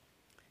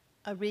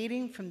A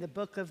reading from the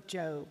book of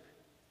Job.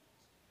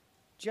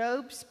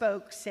 Job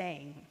spoke,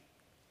 saying,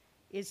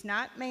 "Is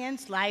not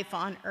man's life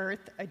on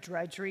earth a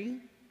drudgery?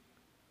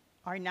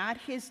 Are not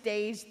his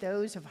days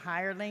those of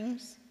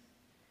hirelings?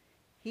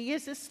 He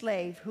is a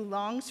slave who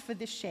longs for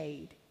the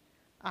shade,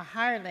 a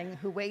hireling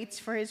who waits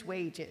for his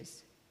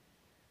wages.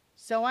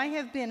 So I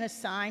have been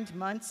assigned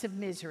months of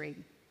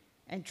misery,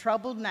 and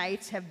troubled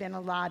nights have been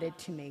allotted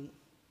to me.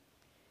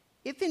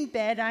 If in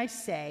bed I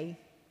say,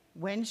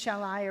 'When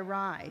shall I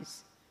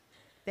arise?'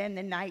 then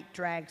the night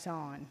drags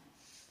on.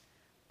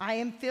 I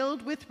am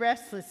filled with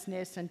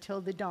restlessness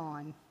until the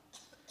dawn.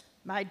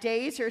 My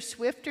days are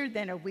swifter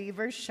than a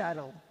weaver's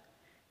shuttle.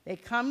 They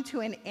come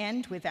to an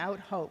end without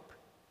hope.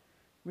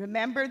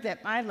 Remember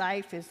that my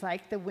life is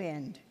like the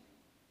wind.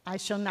 I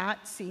shall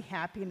not see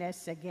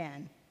happiness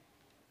again."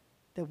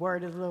 The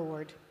word of the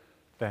Lord.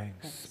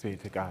 Thanks be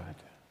to God.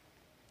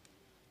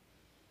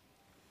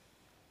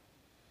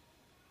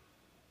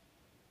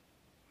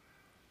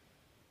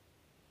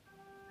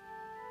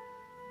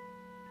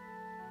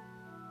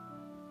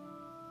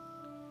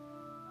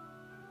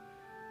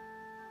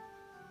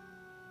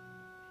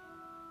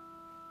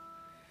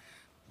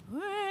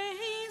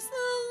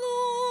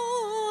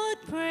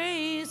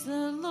 Praise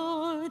the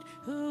Lord,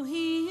 who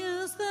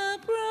heals the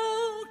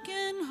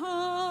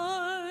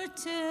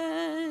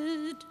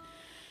brokenhearted.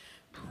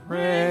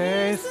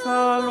 Praise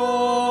the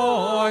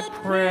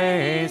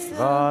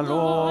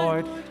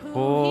Lord,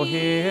 who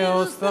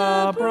heals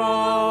the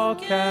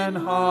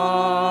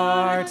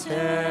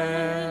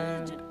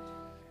brokenhearted.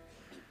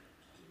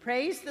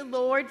 Praise the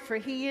Lord, for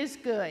he is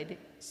good.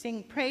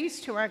 Sing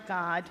praise to our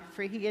God,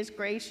 for he is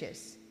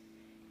gracious.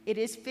 It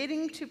is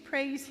fitting to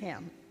praise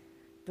him.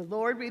 The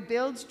Lord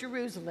rebuilds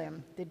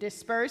Jerusalem. The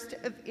dispersed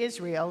of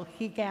Israel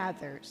he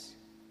gathers.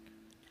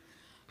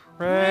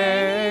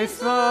 Praise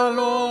the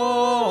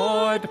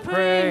Lord,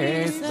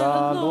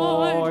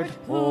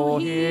 who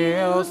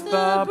heals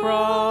the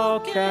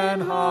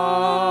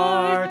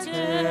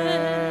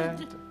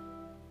brokenhearted.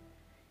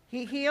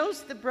 He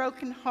heals the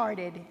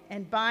brokenhearted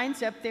and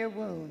binds up their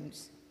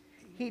wounds.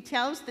 He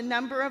tells the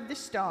number of the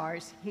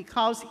stars. He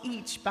calls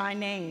each by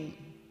name.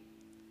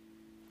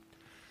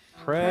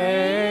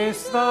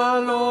 Praise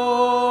the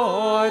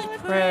Lord,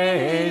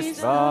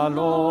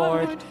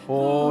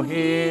 who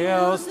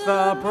heals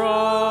the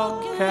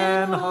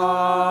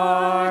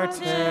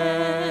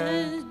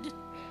brokenhearted.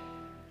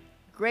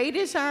 Great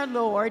is our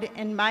Lord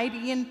and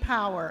mighty in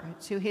power.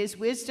 To his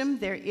wisdom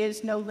there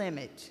is no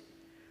limit.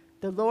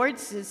 The Lord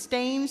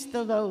sustains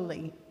the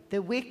lowly.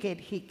 The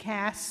wicked he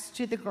casts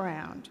to the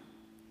ground.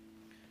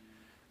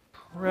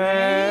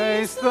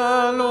 Praise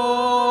the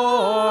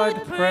Lord,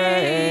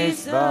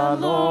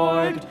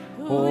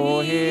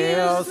 who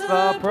heals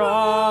the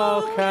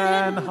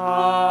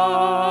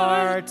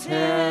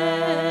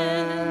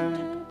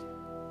brokenhearted.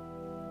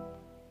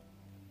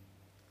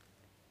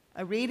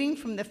 A reading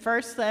from the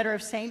first letter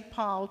of St.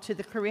 Paul to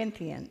the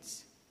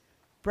Corinthians.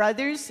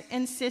 Brothers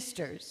and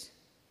sisters,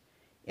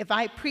 if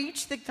I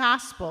preach the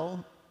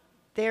gospel,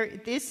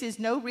 this is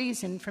no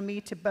reason for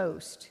me to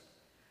boast.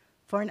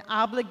 For an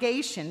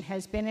obligation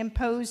has been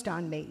imposed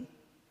on me,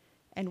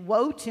 and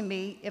woe to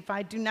me if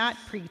I do not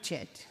preach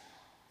it.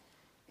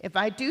 If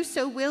I do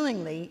so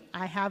willingly,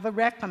 I have a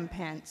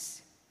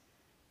recompense.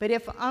 But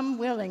if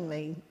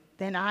unwillingly,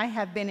 then I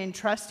have been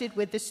entrusted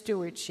with the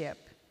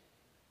stewardship.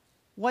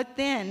 What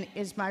then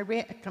is my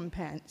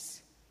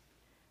recompense?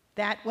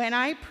 That when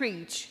I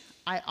preach,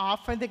 I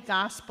offer the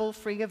gospel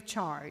free of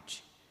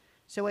charge,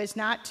 so as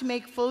not to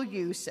make full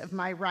use of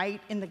my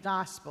right in the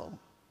gospel.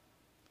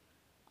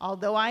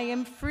 Although I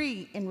am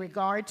free in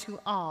regard to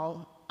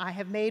all, I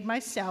have made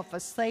myself a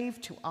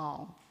slave to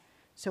all,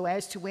 so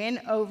as to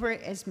win over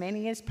as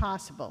many as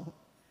possible.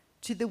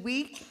 To the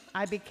weak,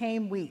 I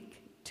became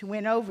weak, to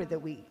win over the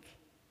weak.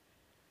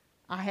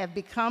 I have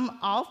become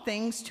all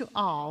things to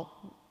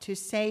all, to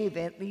save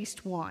at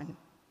least one.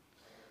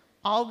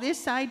 All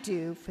this I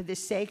do for the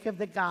sake of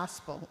the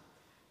gospel,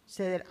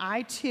 so that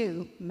I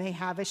too may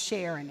have a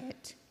share in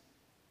it.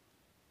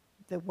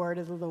 The word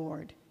of the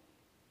Lord.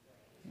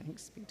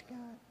 Thanks be to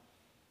God.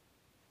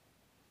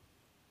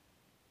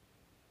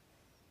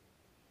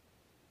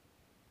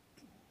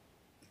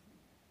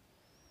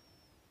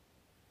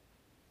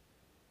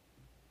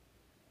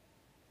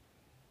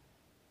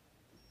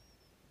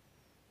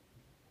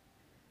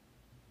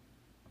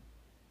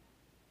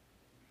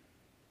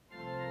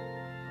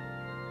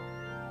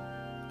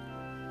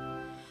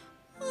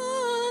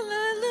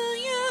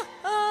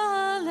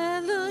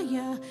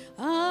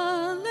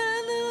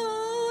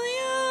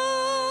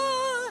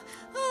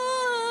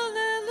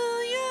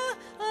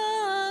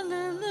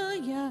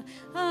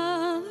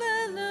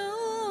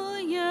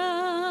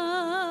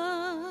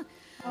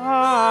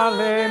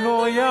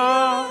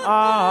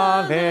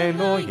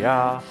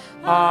 Alleluia,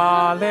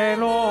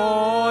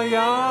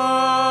 alleluia,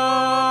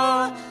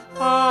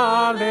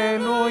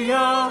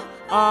 alleluia,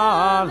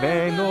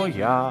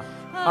 alleluia,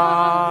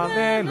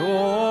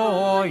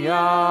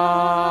 alleluia.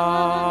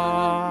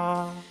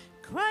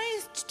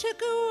 Christ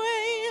took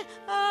away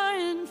our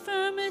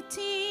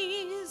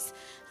infirmities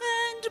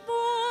and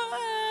bore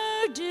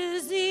our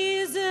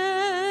diseases.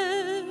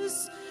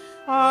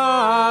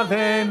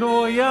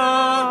 Alleluia,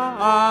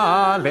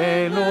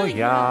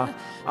 alleluia,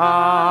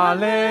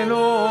 alleluia,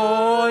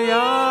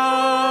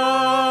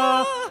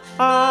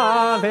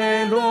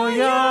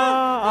 alleluia,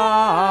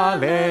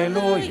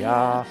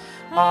 alleluia,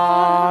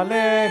 alleluia.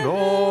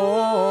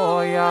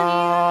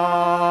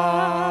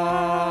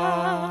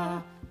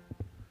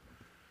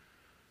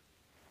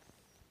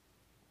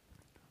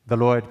 The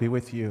Lord be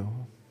with you.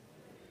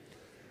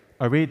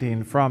 A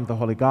reading from the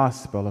Holy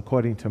Gospel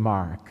according to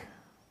Mark.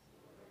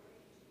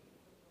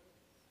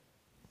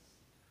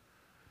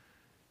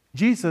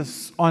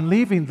 Jesus, on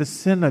leaving the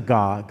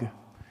synagogue,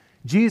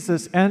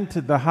 Jesus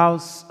entered the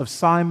house of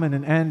Simon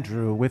and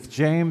Andrew with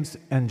James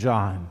and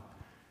John.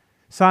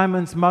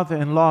 Simon's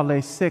mother-in-law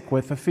lay sick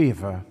with a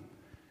fever.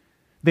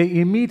 They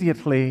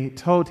immediately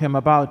told him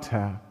about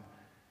her.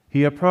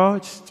 He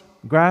approached,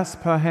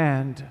 grasped her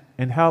hand,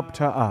 and helped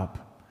her up.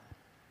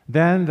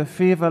 Then the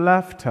fever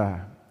left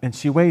her, and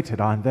she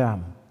waited on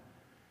them.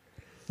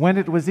 When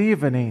it was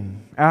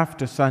evening,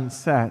 after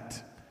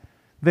sunset,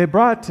 they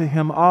brought to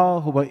him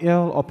all who were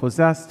ill or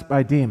possessed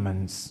by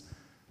demons.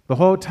 The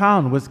whole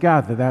town was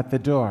gathered at the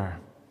door.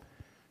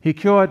 He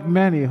cured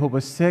many who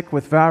were sick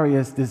with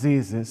various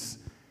diseases,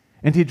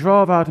 and he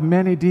drove out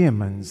many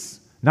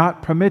demons,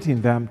 not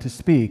permitting them to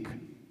speak,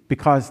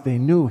 because they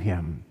knew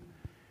him.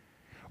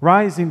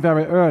 Rising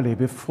very early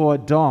before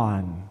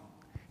dawn,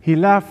 he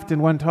left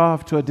and went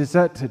off to a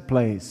deserted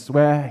place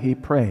where he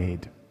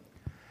prayed.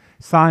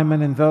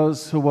 Simon and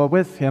those who were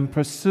with him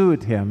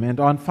pursued him, and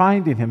on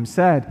finding him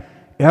said,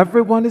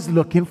 "Everyone is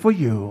looking for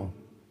you."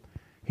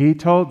 He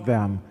told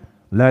them,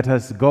 "Let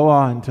us go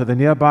on to the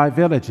nearby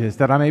villages,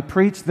 that I may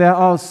preach there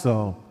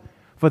also.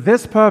 For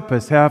this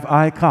purpose have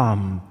I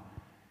come."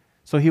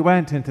 So he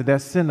went into their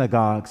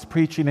synagogues,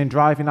 preaching and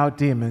driving out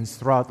demons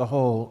throughout the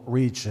whole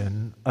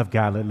region of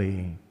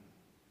Galilee.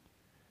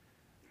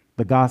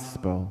 The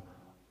Gospel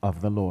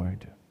of the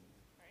Lord.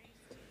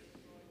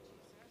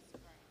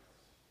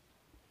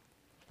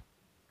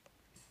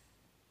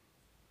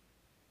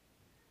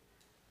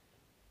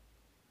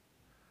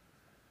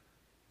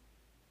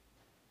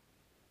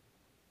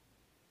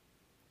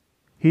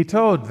 He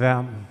told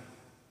them,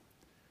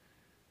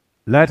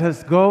 "Let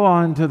us go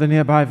on to the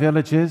nearby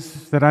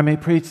villages, that I may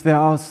preach there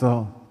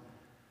also.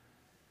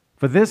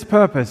 For this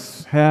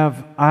purpose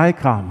have I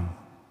come."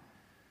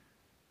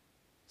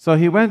 So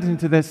he went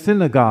into their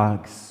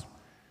synagogues,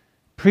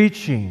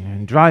 preaching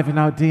and driving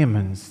out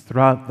demons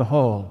throughout the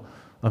whole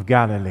of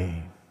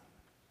Galilee.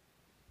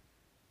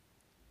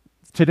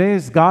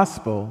 Today's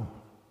gospel,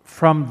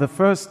 from the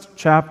first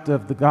chapter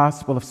of the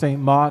Gospel of St.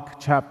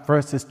 Mark,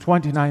 verses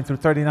 29 through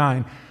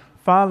 39,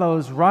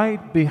 follows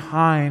right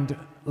behind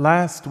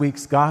last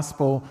week's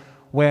gospel,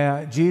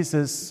 where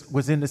Jesus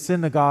was in the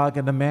synagogue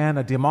and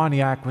a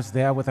demoniac, was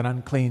there with an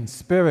unclean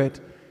spirit,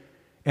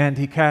 and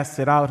he cast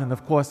it out. And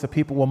of course, the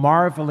people were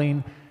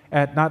marveling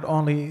at not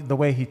only the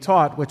way he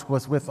taught, which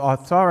was with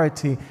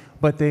authority,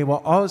 but they were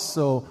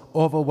also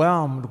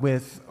overwhelmed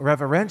with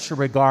reverential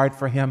regard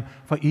for him,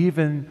 for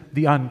even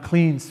the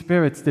unclean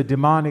spirits, the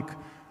demonic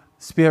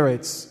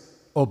spirits,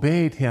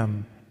 obeyed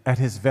him at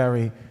his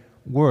very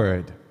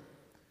word.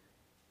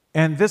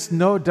 And this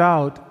no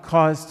doubt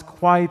caused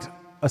quite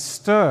a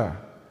stir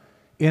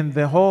in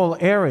the whole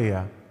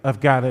area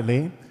of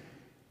Galilee,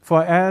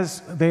 for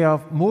as they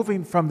are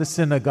moving from the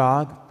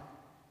synagogue,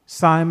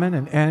 Simon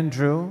and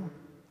Andrew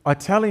are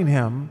telling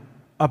him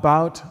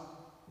about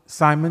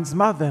Simon's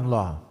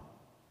mother-in-law.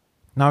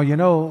 Now, you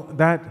know,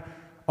 that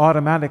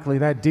automatically,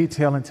 that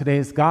detail in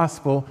today's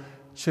gospel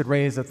should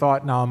raise a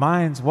thought in our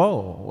minds.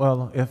 Whoa,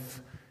 well,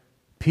 if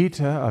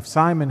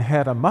Simon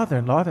had a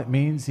mother-in-law, that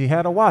means he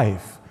had a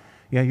wife.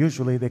 Yeah,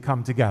 usually they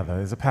come together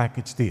as a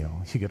package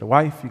deal. You get a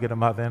wife, you get a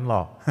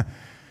mother-in-law.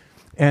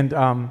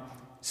 And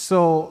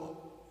so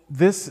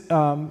this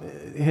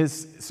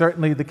is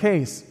certainly the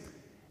case.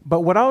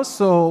 But what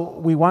also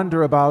we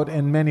wonder about,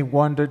 and many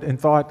wondered and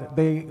thought,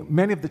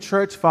 many of the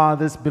church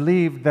fathers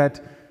believed that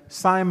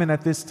Simon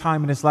at this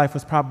time in his life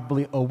was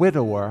probably a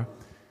widower,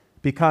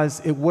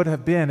 because it would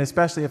have been,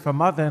 especially if the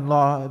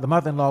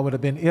mother-in-law would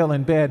have been ill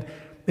in bed,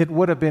 it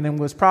would have been and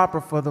was proper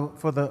for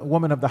the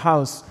woman of the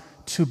house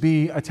to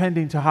be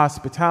attending to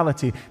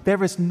hospitality.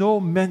 There is no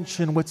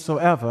mention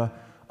whatsoever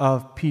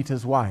of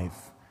Peter's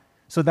wife.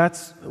 So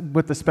that's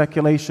what the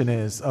speculation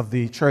is of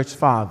the church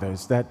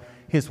fathers, that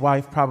his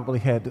wife probably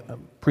had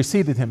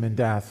preceded him in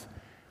death.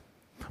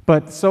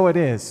 But so it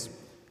is.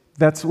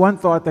 That's one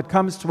thought that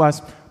comes to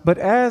us. But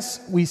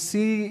as we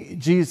see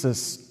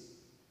Jesus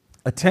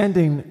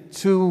attending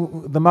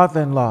to the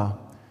mother-in-law,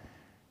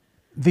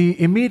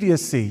 the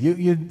immediacy,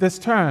 this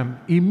term,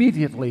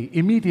 immediately,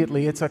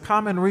 it's a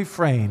common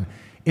refrain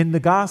in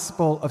the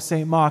Gospel of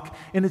St. Mark.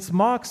 And it's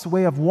Mark's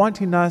way of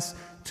wanting us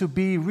to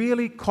be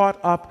really caught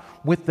up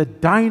with the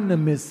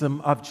dynamism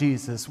of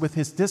Jesus, with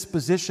his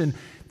disposition,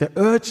 the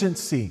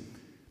urgency,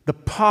 the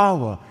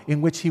power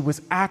in which he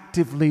was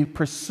actively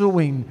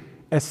pursuing,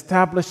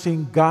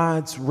 establishing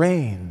God's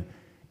reign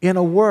in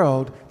a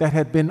world that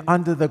had been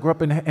under the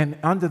grip and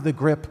under the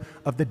grip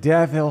of the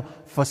devil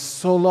for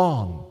so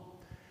long.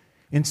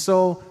 And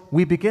so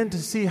we begin to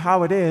see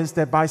how it is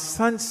that by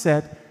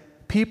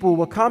sunset, people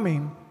were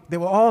coming. They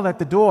were all at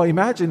the door.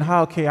 Imagine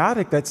how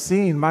chaotic that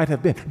scene might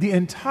have been. The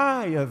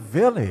entire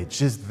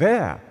village is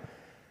there.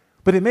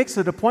 But it makes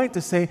it a point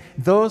to say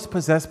those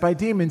possessed by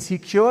demons, he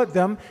cured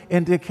them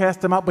and they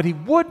cast them out, but he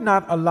would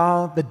not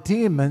allow the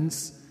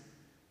demons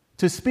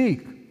to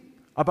speak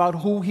about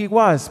who he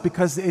was,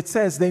 because it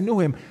says they knew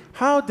him.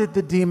 How did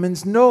the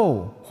demons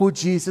know who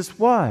Jesus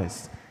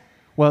was?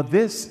 Well,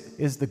 this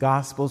is the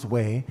gospel's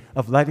way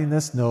of letting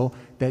us know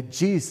that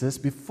Jesus,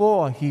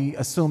 before he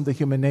assumed the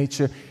human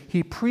nature,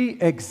 he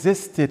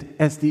pre-existed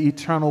as the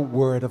eternal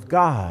Word of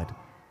God.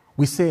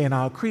 We say in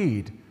our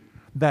creed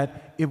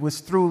that it was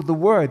through the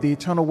Word, the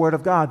eternal Word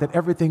of God, that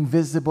everything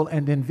visible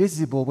and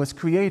invisible was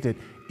created,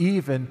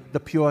 even the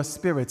pure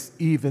spirits,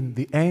 even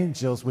the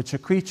angels, which are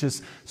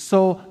creatures.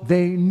 So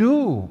they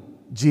knew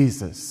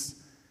Jesus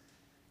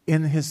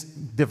in his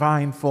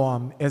divine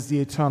form as the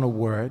eternal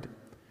Word.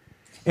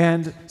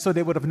 And so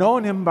they would have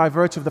known him by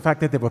virtue of the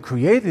fact that they were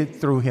created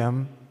through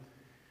him,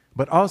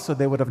 but also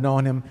they would have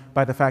known him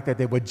by the fact that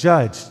they were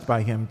judged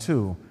by him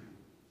too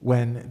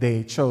when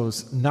they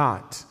chose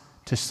not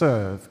to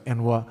serve,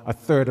 and were a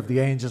third of the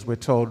angels, we're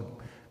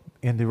told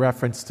in the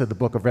reference to the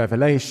book of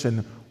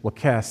Revelation, were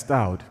cast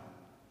out.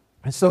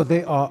 And so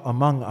they are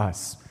among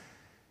us.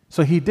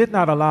 So he did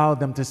not allow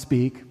them to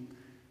speak.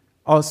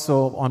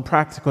 Also, on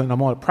a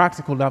more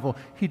practical level,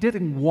 he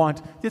didn't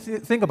want,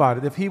 think about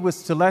it, if he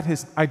was to let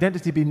his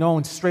identity be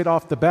known straight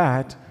off the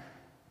bat,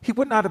 he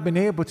would not have been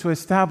able to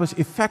establish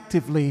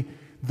effectively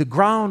the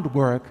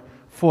groundwork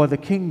for the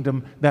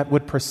kingdom that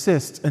would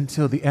persist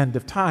until the end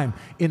of time.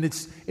 In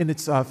its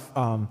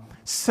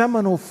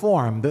seminal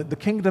form, the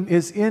kingdom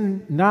is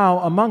in now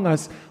among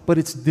us, but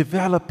it's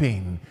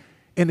developing.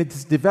 And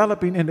it's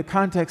developing in the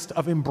context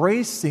of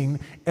embracing,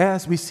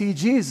 as we see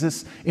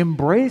Jesus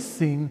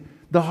embracing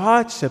the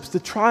hardships, the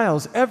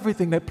trials,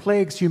 everything that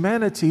plagues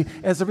humanity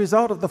as a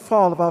result of the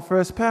fall of our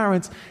first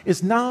parents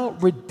is now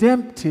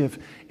redemptive.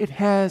 It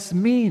has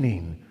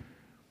meaning.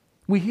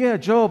 We hear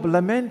Job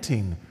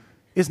lamenting,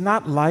 is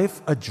not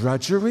life a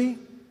drudgery?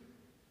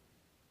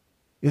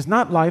 Is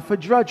not life a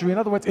drudgery? In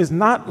other words, is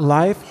not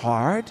life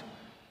hard?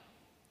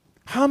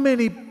 How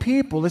many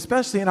people,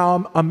 especially in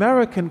our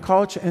American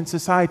culture and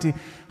society,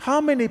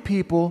 how many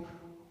people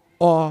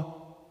are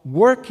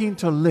working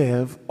to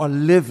live or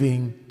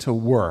living to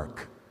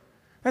work?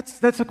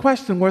 That's a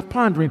question worth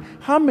pondering.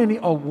 How many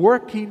are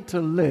working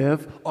to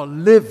live or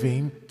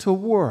living to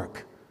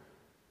work?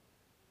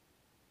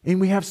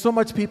 And we have so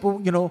much people,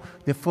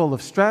 they're full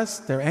of stress,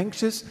 they're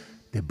anxious,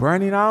 they're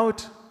burning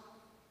out.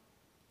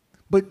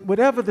 But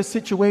whatever the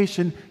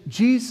situation,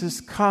 Jesus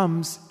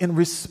comes in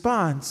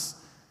response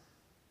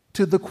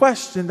to the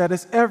question that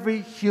is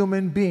every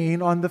human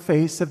being on the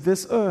face of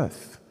this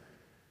earth.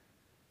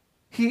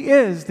 He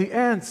is the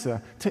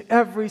answer to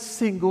every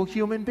single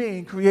human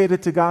being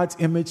created to God's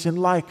image and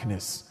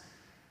likeness.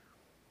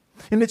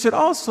 And it should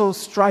also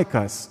strike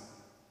us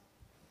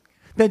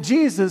that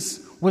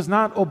Jesus was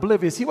not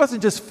oblivious. He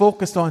wasn't just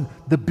focused on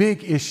the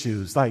big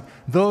issues, like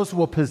those who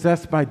were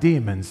possessed by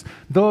demons,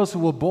 those who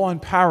were born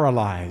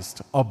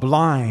paralyzed or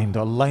blind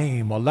or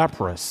lame or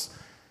leprous.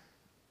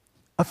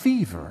 A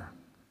fever.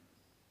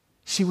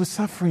 She was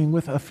suffering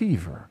with a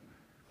fever.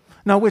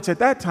 Now, which at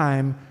that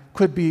time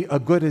could be a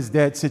good as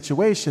dead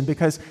situation,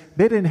 because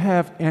they didn't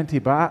have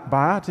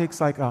antibiotics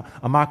like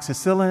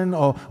amoxicillin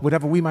or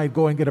whatever we might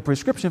go and get a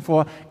prescription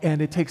for,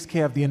 and it takes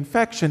care of the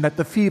infection that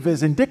the fever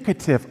is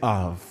indicative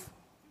of.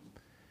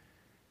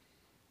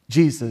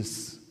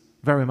 Jesus,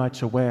 very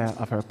much aware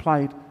of her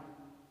plight,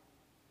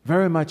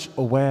 very much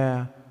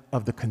aware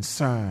of the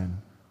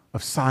concern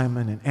of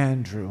Simon and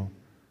Andrew,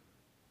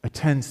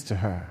 attends to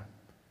her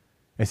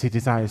as he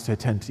desires to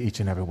attend to each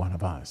and every one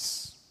of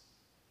us.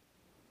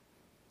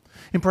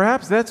 And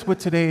perhaps that's what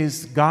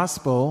today's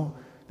gospel,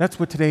 that's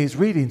what today's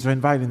readings are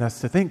inviting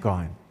us to think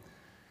on.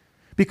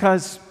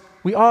 Because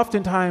we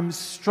oftentimes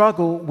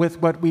struggle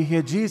with what we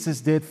hear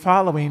Jesus did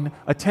following,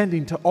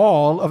 attending to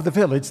all of the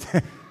village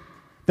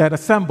that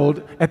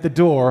assembled at the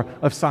door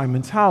of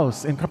Simon's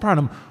house in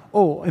Capernaum.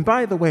 Oh, and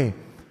by the way,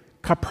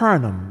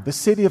 Capernaum, the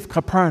city of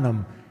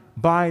Capernaum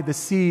by the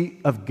Sea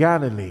of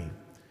Galilee,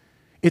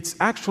 it's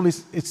actually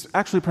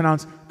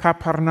pronounced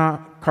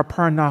Capernaum,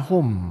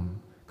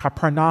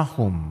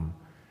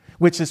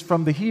 which is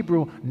from the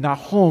Hebrew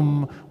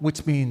Nahum,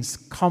 which means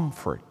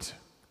comfort.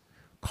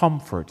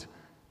 Comfort,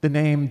 the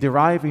name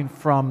deriving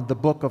from the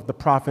book of the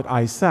prophet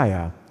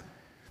Isaiah.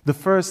 The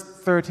first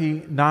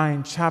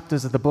 39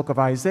 chapters of the book of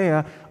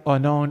Isaiah are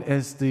known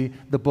as the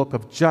book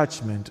of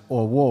judgment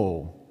or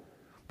woe.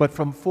 But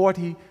from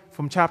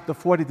chapter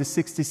 40 to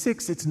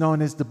 66, it's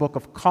known as the book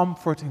of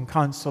comfort and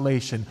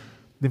consolation.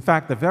 In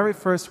fact, the very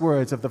first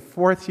words of the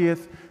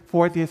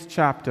 40th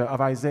chapter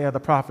of Isaiah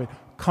the prophet,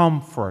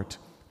 comfort,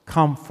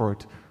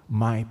 comfort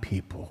my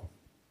people.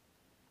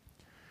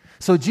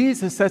 So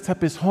Jesus sets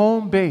up his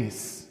home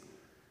base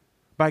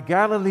by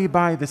Galilee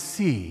by the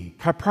sea,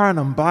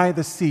 Capernaum by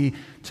the sea,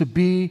 to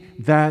be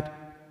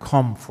that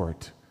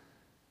comfort,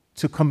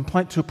 to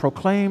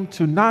proclaim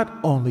to not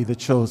only the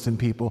chosen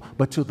people,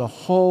 but to the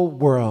whole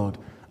world,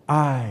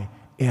 I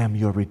am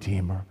your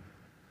Redeemer.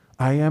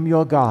 I am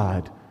your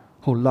God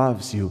who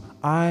loves you.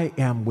 I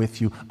am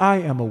with you. I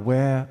am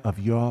aware of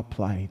your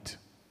plight.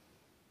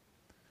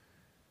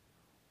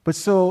 But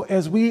so,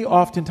 as we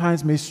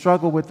oftentimes may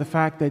struggle with the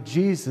fact that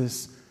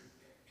Jesus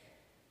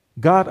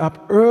got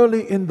up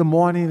early in the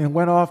morning and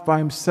went off by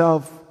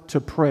himself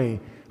to pray,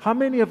 how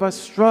many of us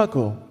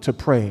struggle to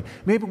pray?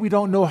 Maybe we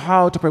don't know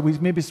how to pray. We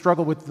maybe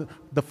struggle with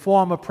the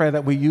form of prayer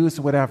that we use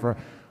or whatever.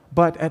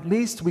 But at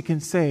least we can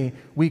say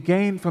we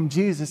gain from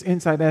Jesus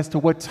insight as to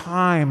what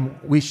time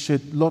we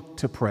should look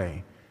to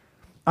pray.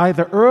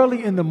 Either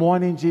early in the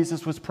morning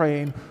Jesus was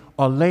praying,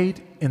 or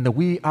late in the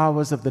wee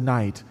hours of the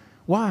night.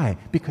 Why?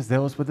 Because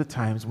those were the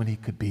times when he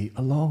could be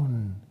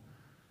alone.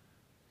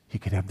 He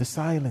could have the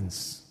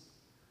silence,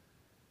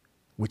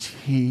 which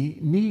he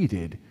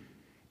needed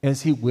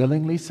as he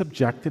willingly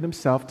subjected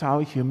himself to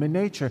our human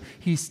nature.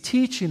 He's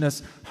teaching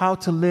us how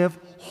to live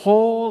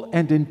whole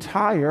and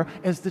entire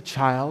as the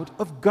child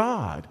of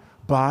God,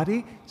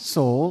 body,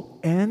 soul,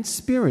 and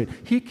spirit.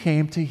 He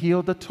came to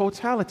heal the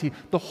totality,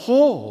 the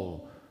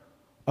whole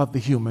of the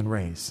human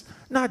race,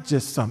 not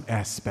just some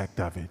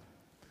aspect of it,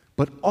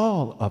 but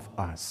all of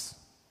us.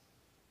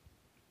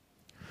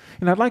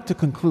 And I'd like to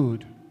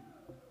conclude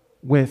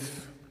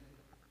with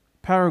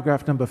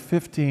paragraph number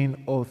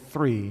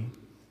 1503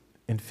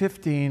 and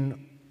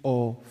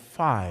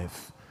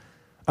 1505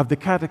 of the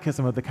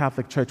Catechism of the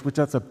Catholic Church, which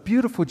does a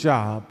beautiful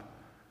job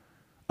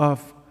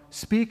of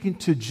speaking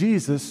to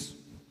Jesus,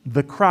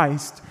 the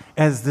Christ,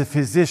 as the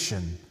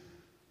physician.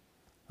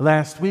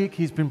 Last week,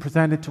 he's been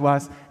presented to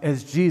us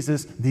as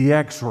Jesus, the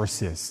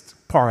exorcist,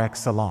 par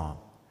excellence.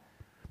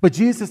 But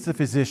Jesus, the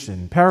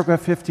physician,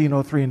 paragraph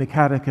 1503 in the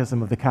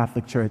Catechism of the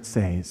Catholic Church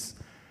says,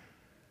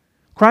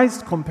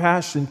 Christ's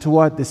compassion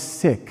toward the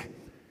sick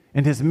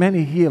and his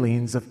many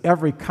healings of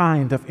every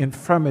kind of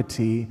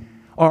infirmity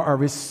are a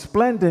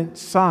resplendent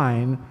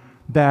sign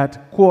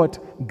that,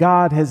 quote,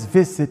 God has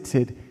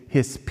visited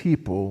his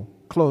people,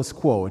 close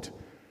quote,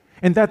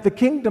 and that the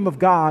kingdom of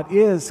God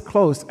is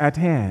close at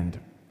hand.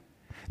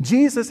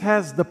 Jesus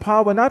has the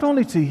power not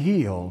only to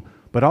heal,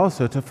 but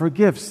also to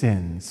forgive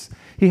sins.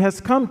 He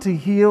has come to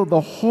heal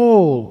the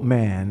whole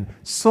man,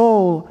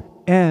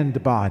 soul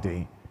and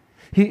body.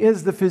 He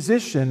is the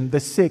physician the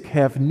sick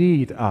have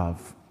need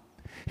of.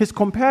 His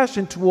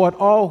compassion toward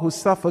all who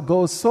suffer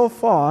goes so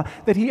far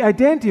that he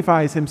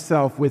identifies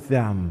himself with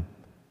them.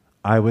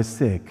 I was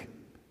sick,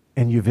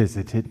 and you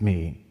visited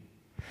me.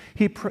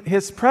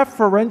 His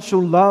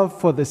preferential love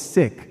for the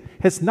sick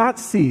has not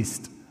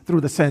ceased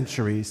through the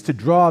centuries to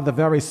draw the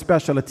very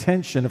special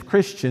attention of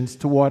Christians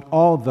toward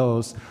all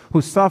those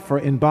who suffer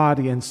in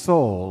body and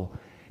soul.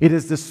 It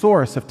is the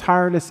source of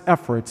tireless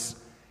efforts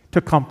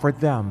to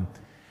comfort them.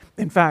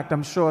 In fact,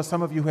 I'm sure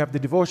some of you who have the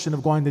devotion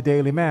of going to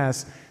daily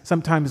Mass,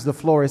 sometimes the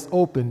floor is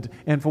opened,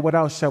 and for what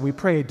else shall we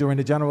pray during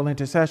the general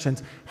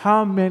intercessions?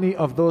 How many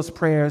of those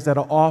prayers that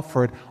are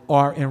offered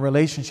are in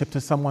relationship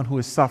to someone who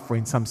is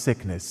suffering some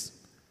sickness?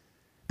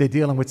 They're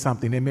dealing with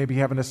something. They may be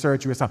having a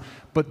surgery or something.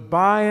 But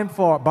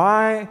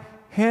by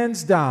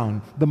hands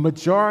down, the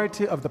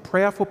majority of the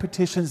prayerful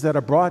petitions that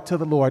are brought to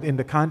the Lord in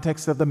the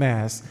context of the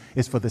Mass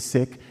is for the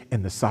sick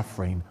and the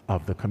suffering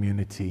of the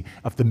community,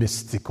 of the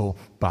mystical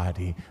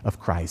body of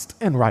Christ.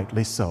 And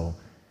rightly so,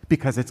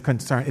 because it's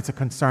a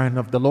concern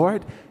of the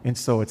Lord, and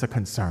so it's a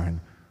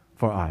concern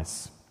for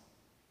us.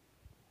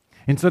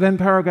 And so then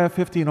paragraph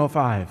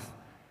 1505,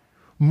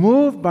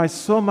 moved by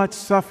so much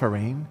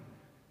suffering,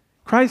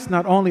 Christ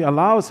not only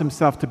allows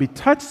himself to be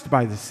touched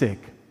by the sick,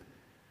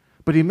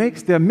 but he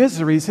makes their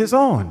miseries his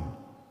own.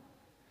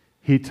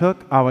 He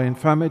took our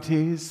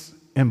infirmities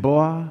and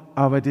bore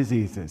our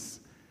diseases.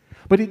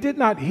 But he did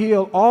not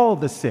heal all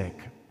the sick.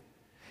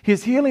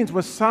 His healings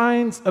were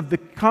signs of the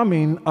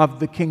coming of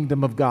the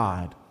kingdom of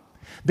God.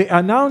 They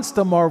announced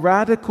a more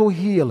radical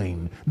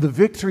healing, the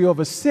victory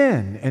over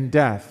sin and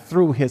death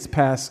through his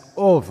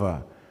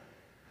Passover.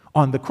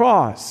 On the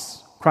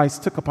cross,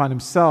 Christ took upon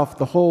himself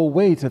the whole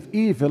weight of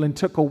evil and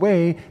took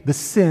away the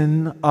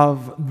sin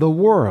of the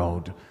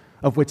world,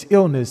 of which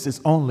illness is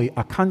only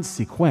a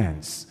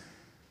consequence.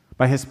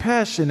 By his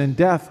passion and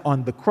death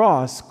on the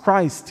cross,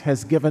 Christ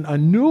has given a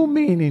new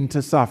meaning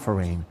to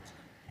suffering.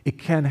 It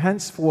can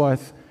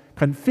henceforth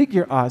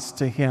configure us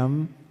to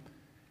him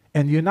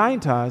and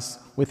unite us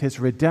with his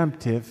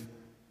redemptive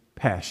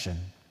passion.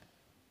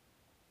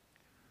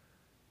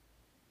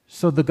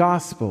 So the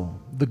gospel,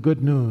 the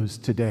good news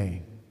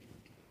today,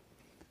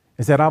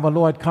 is that our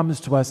Lord comes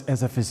to us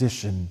as a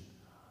physician,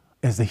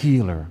 as a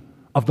healer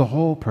of the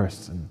whole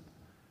person.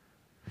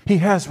 He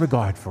has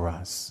regard for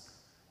us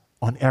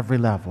on every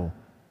level.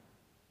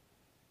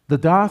 The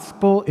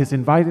gospel is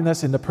inviting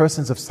us in the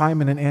persons of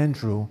Simon and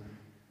Andrew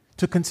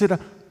to consider,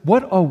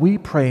 what are we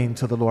praying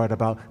to the Lord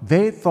about?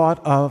 They thought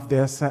of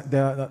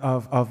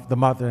the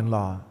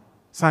mother-in-law.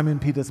 Simon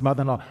Peter's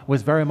mother-in-law,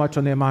 was very much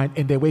on their mind,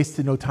 and they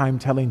wasted no time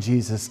telling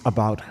Jesus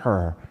about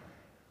her.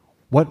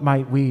 What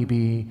might we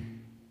be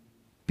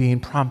being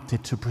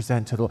prompted to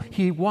present to the Lord?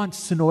 He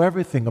wants to know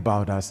everything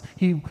about us.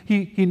 He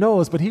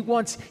knows, but he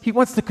wants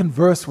to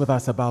converse with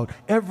us about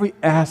every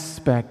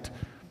aspect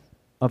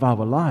of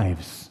our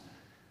lives.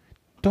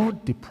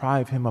 Don't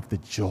deprive him of the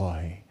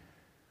joy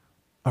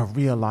of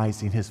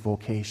realizing his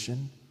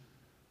vocation,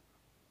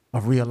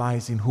 of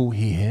realizing who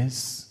he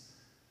is,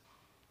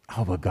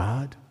 our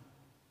God,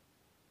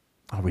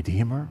 our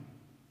Redeemer,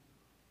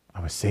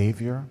 our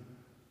Savior,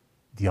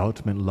 the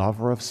ultimate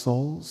lover of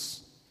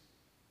souls,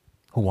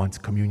 who wants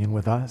communion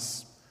with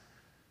us.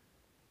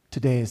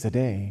 Today is the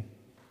day,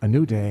 a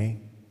new day,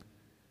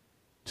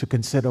 to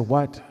consider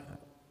what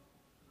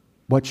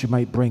you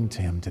might bring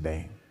to him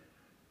today.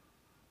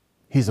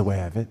 He's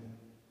aware of it.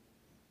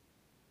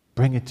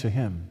 Bring it to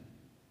him.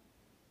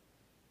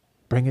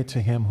 Bring it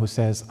to him who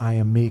says, I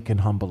am meek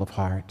and humble of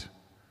heart.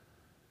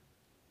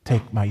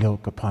 Take my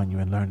yoke upon you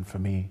and learn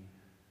from me.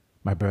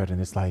 My burden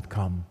is light.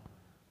 Come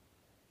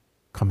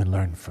and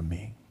learn from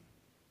me.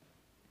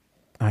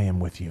 I am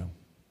with you.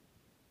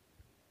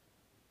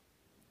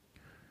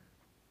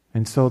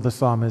 And so the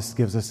psalmist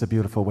gives us a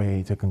beautiful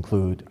way to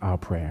conclude our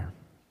prayer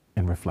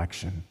and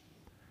reflection.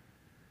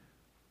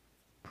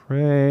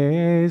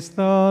 Praise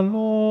the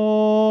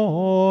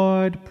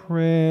Lord,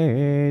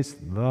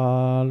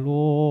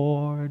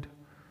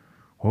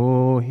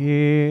 who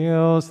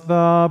heals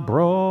the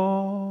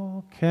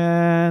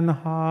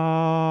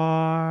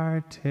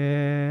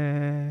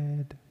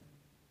broken-hearted.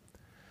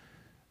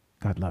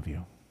 God love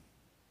you.